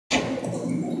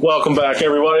Welcome back,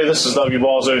 everybody. This is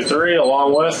WBalls03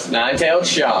 along with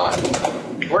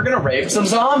Ninetailedsean. We're gonna rape some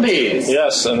zombies.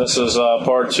 Yes, and this is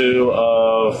part 2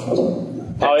 of.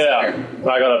 Oh yeah,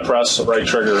 I gotta press the right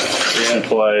trigger to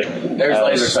play. There's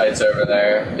laser sights over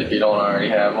there. If you don't already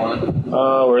have one.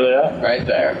 Where are they at? Right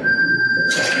there.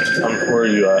 Where are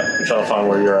you at? I'm trying to find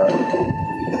where you're at.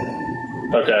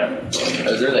 Okay.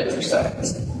 Those are laser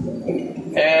sights.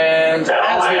 And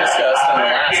as we discussed in the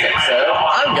last episode,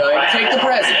 I'm going to take the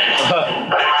president.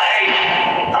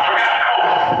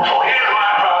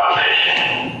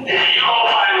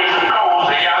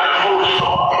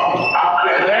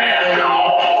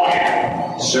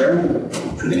 Sir?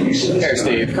 Here,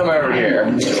 Steve, come over here.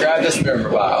 Grab this member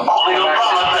vial.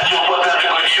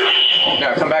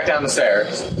 No, come back down the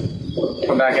stairs.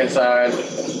 Come back inside.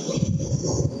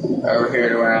 Over here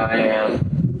to where I am.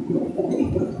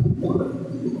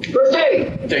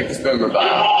 Take this boomer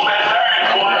vial.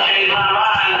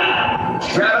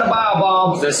 Grab a bio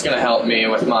bomb. This is going to help me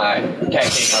with my taking of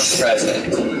the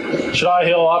president. Should I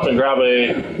heal up and grab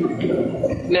a...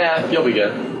 Nah, you'll be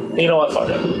good. You know what? Fuck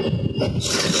it.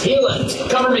 Healing.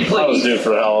 Cover me, I was please. due for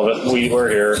the hell of it. We're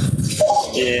here.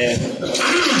 Yeah.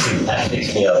 That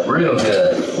makes me up real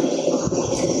good.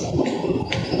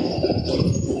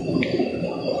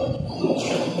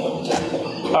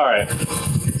 Alright.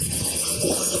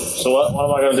 So what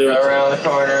am I going to do? Go around the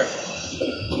corner.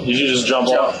 Did you just jump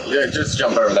off? Yeah, just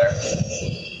jump over there.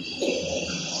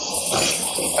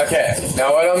 Okay,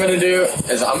 now what I'm going to do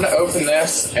is I'm going to open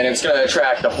this, and it's going to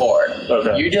attract the horde.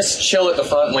 Okay. You just chill at the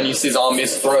front when you see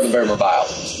zombies, throw the boomer vial.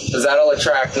 Because that'll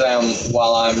attract them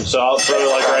while I'm... So I'll throw it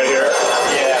like right here?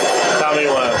 Yeah. Tell me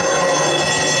when.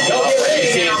 Don't get ready.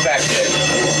 You see infected.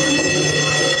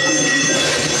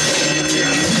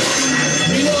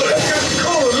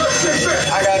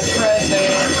 I got the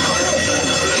president.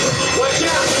 Watch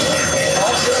out.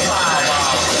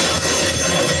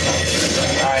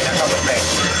 Alright, now come with me.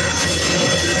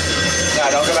 No,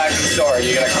 don't go back to the store.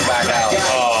 You gotta come back out.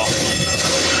 Oh.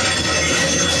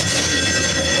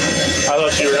 I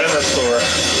thought you were in the store.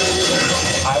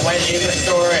 I went in the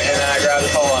store and then I grabbed the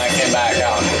cola and I came back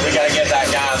out. We gotta get that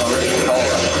guy on the roof of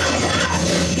cola.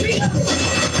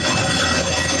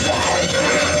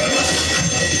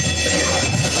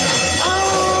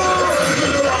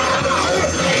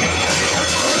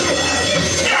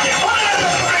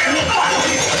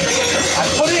 I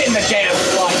put it in the damn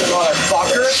slot, you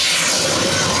motherfucker.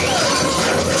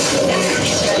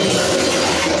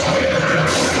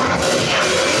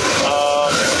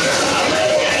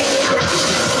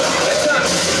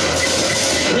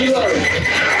 Reload.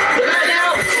 Get out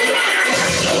now.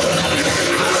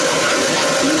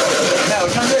 No,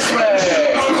 come this way.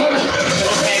 To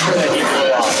the paper that he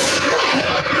blew off.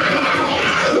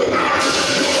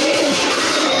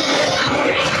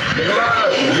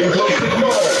 Get close to the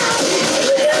door.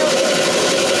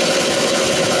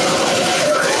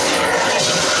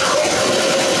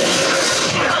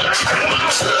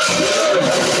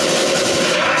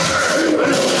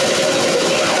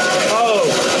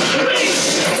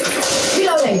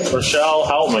 Rochelle,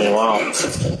 help me. Wow.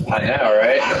 I know,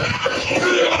 right?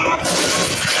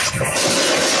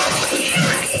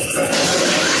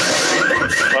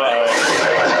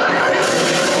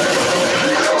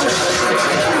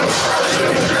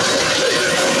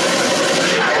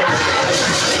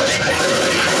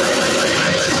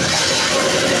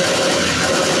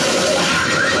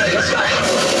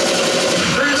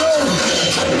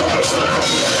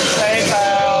 Safe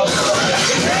house.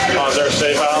 Oh, is there a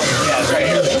safe house? Yeah, it's right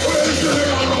here.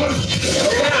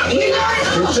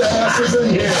 Get your asses in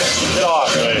here. Get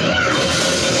off me.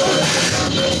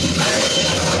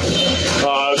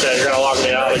 Oh, okay. You're going to lock me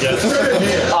out again.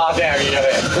 Oh, damn, you know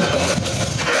it.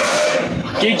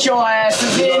 Get your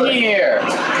asses in here.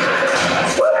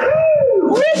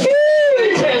 Woohoo!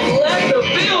 And left the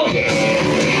building.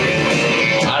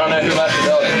 I don't know who left the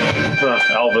building.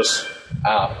 Elvis.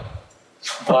 Oh.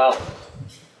 Well,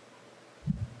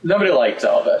 nobody likes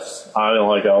Elvis. I don't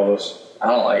like Elvis. I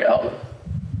don't like Elvis.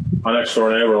 My next door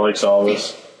neighbor likes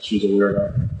Elvis. She's a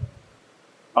weirdo.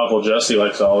 Uncle Jesse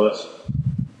likes Elvis.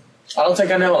 I don't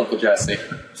think I know Uncle Jesse.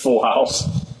 Full House.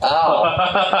 Oh.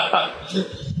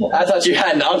 I thought you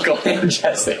had an uncle named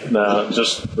Jesse. No,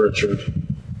 just Richard.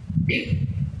 You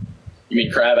mean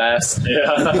crab ass?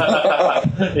 Yeah.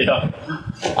 Yeah.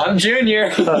 I'm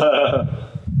Junior.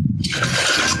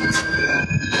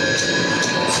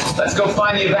 Let's go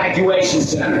find the evacuation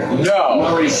center. I'm No.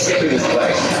 already sick of this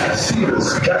place.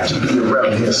 Cedar's got to be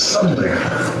around here somewhere.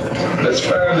 Let's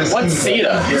find this. What's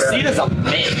Cedar? Cedar's a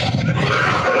man.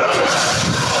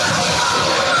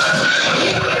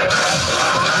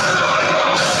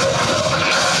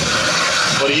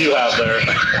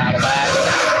 Out of bag.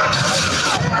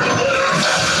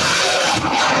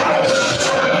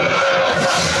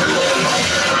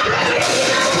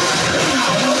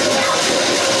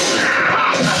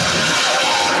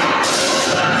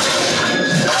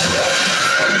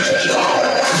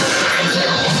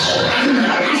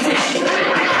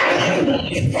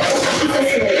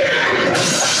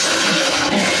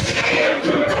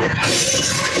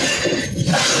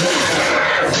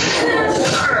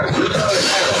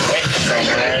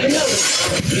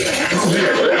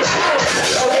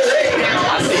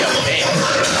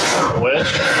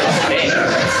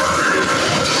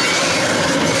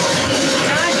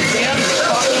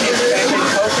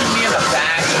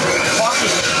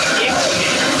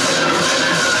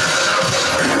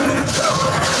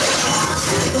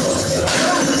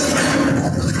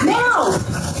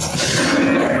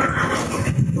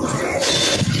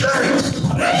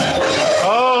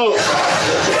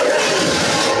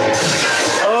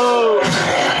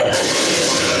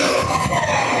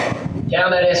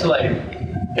 Down that escalator.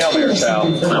 Kill me herself.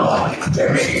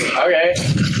 Okay.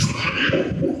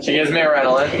 She gives me a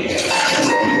Ritalin.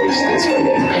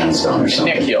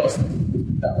 Nick heals.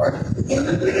 That worked.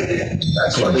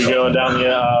 That's what We going down the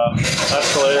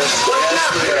escalator?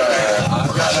 Yes, we are.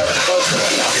 I've got a closer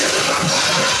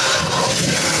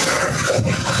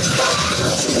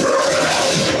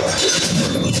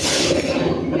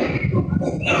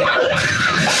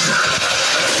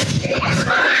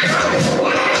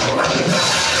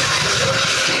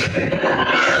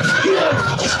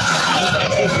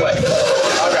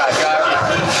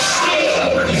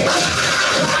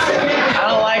I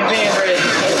don't like being ridden.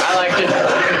 I like to.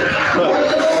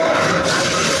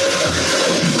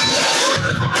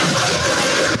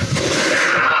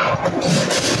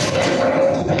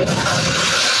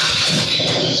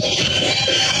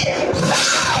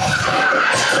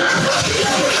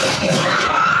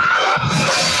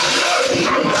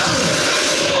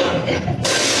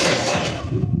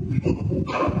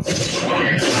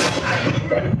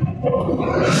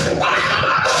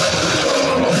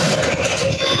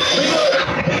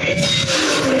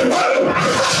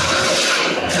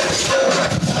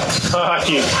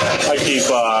 I keep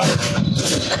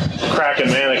cracking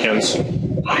mannequins.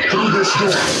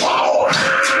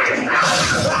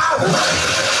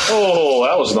 Oh,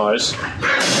 that was nice.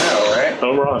 All right.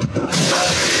 Home run.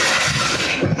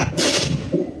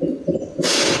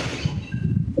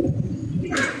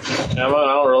 Emma,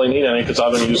 I don't really need any because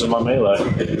I've been using my melee.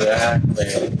 Exactly.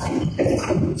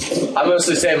 I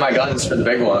mostly save my guns for the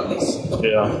big ones.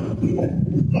 Yeah.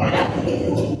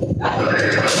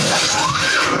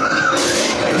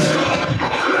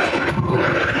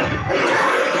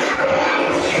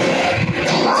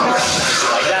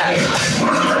 Like that.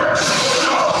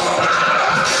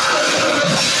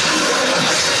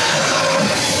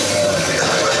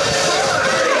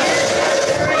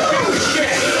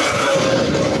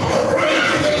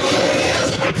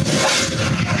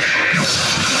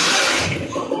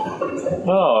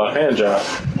 Oh, a hand job.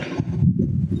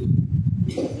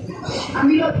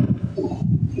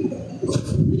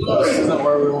 This isn't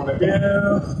where we want to go.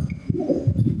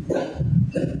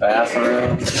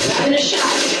 Bathroom.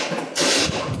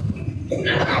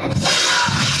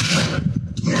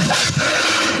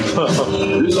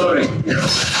 Reloading.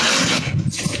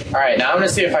 Alright, now I'm going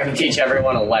to see if I can teach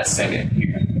everyone a lesson in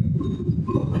here.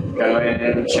 Go in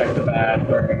and check the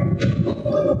bathroom.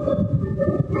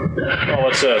 Oh,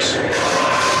 what's this?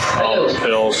 Oh,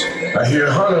 pills. I hear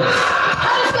Hunter.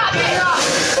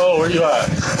 Oh, where you at?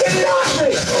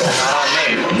 Not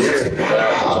me.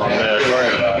 Oh, man. Worry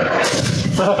about it.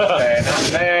 Okay, not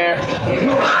there.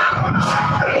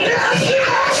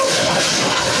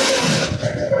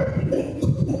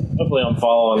 Hopefully I'm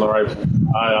following the right...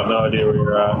 I have no idea where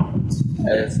you're at.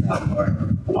 It's not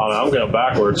working. Oh, no, I'm going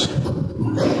backwards.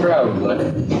 Probably.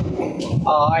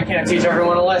 Oh, I can't teach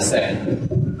everyone a lesson.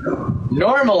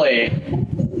 Normally,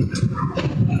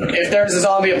 if there's a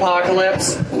zombie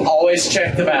apocalypse, always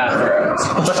check the bathrooms.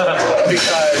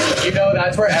 Because you know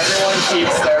that's where everyone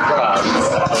keeps their drugs.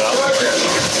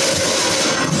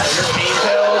 Your pain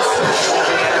pills will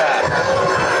be in the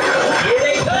bathroom.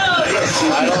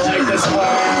 I don't like this part.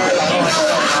 I don't like this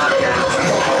part.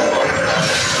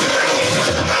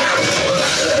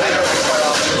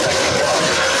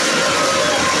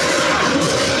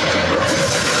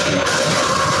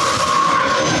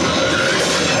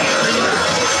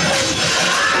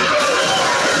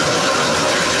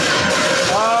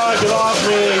 Get off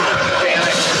me! Damn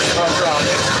it. Oh, wrong.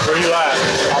 Where you at?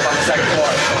 I'm on the second floor.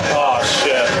 Oh,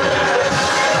 shit.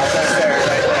 I'll send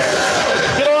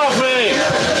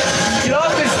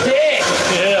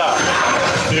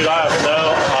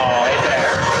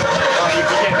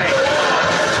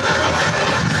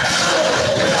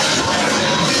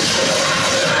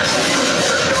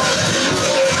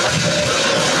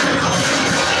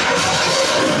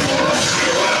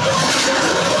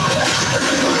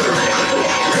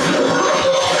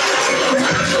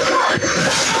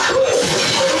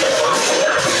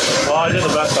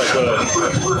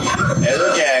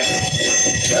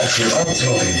I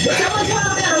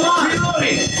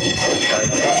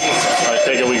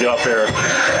take it we get up here.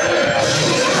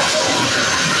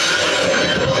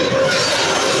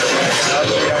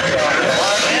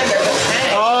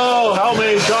 Oh, help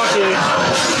me, Jockey.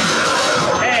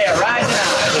 Hey, rising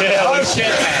up. Yeah, Oh, shit,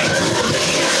 man.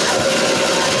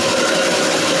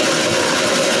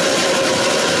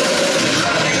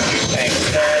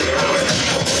 Thanks, Dad.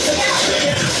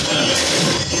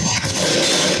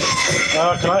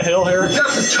 Can I heal here? You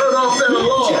got to turn off that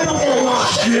alarm.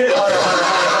 Shit.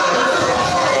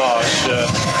 Oh, shit.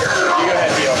 You go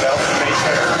ahead, Bio Bell. Make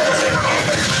sure.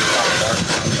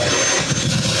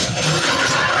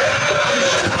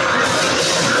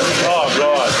 Oh,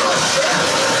 God.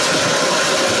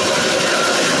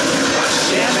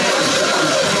 Damn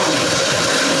it.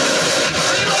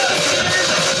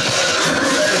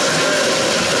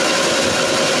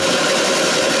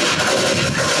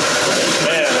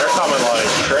 Man, they're coming like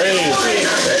crazy.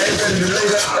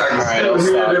 I can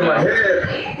still hear it in my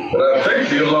head, but I think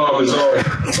the alarm is on.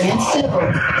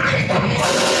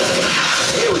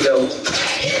 Here we go.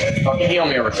 Fucking heal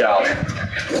me, Raquel.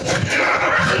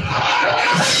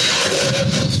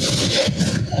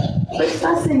 Quit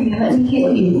fussing and let me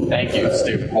heal you. Thank you,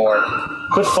 stupid whore.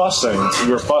 Quit fussing.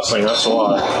 You were fussing, that's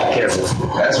why. Careful.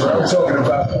 That's what I'm talking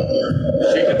about.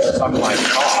 She can suck my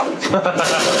cock.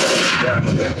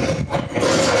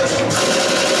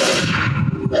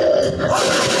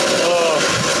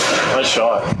 Oh, nice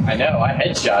shot. I know, I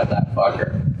headshot that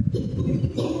fucker.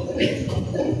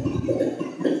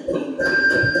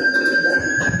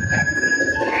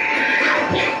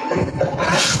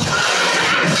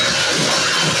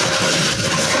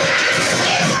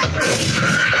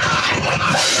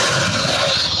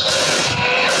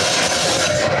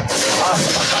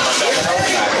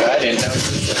 I didn't know.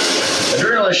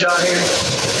 Adrenaline shot here.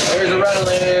 Here's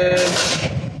adrenaline.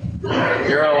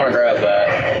 You're gonna want to grab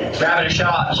that. Grabbing a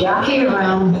shot. Jockey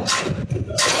around.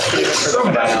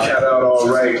 Somebody got out all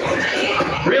right.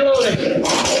 Reloading.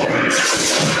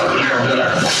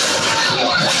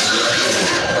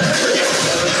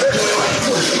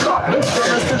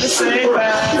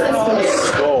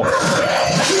 Cool.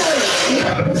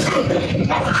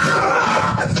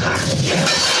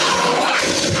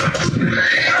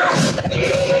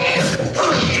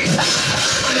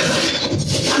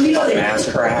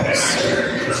 Ass cracks.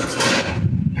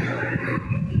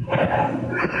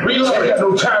 I got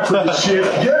no time for this shit.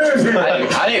 Get in here.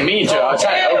 I didn't mean to. I was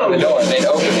trying to open the door and they'd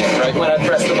open it right when I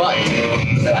pressed the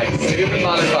button. But I stupid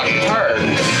motherfucking turd.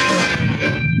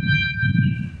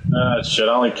 Shit, I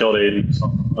only killed 80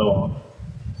 something. Oh, well.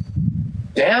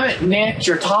 Damn it, Nick,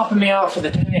 you're topping me out for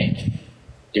the tank.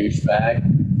 Douchebag.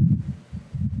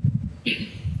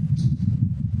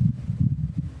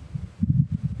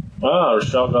 Oh,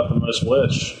 Rochelle got the most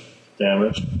witch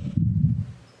damage.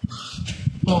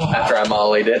 After I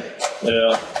mollied it.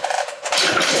 Yeah.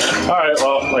 Alright,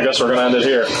 well, I guess we're going to end it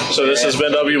here. So this has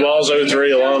been W Balls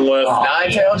 03 along with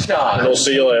Ninetailedsean. We'll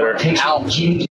see you later. Out.